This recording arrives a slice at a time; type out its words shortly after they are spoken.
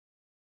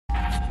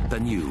The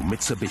new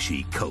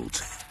Mitsubishi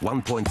Colt.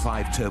 1.5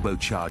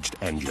 turbocharged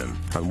engine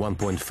and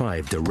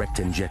 1.5 direct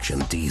injection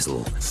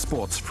diesel.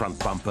 Sports front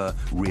bumper,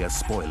 rear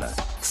spoiler,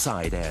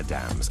 side air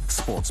dams,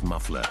 sports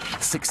muffler,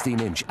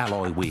 16-inch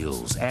alloy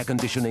wheels, air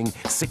conditioning,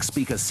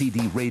 6-speaker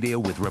CD radio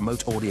with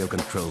remote audio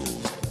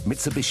controls.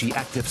 Mitsubishi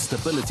active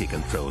stability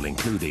control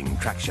including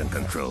traction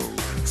control.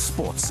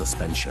 Sports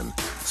suspension,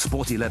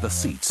 sporty leather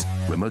seats,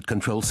 remote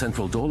control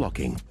central door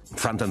locking,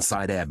 front and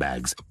side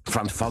airbags,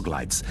 front fog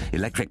lights,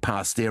 electric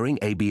power steering,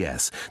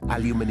 ABS,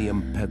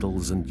 aluminium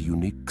pedals and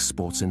unique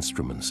sports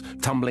instruments,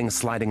 tumbling,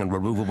 sliding and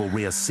removable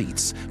rear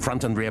seats,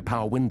 front and rear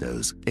power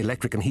windows,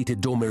 electric and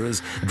heated door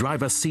mirrors,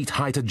 driver seat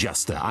height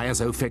adjuster,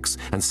 ISO fix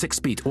and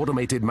 6-speed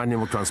automated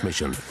manual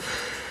transmission.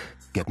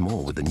 Get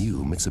more with the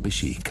new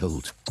Mitsubishi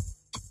Colt.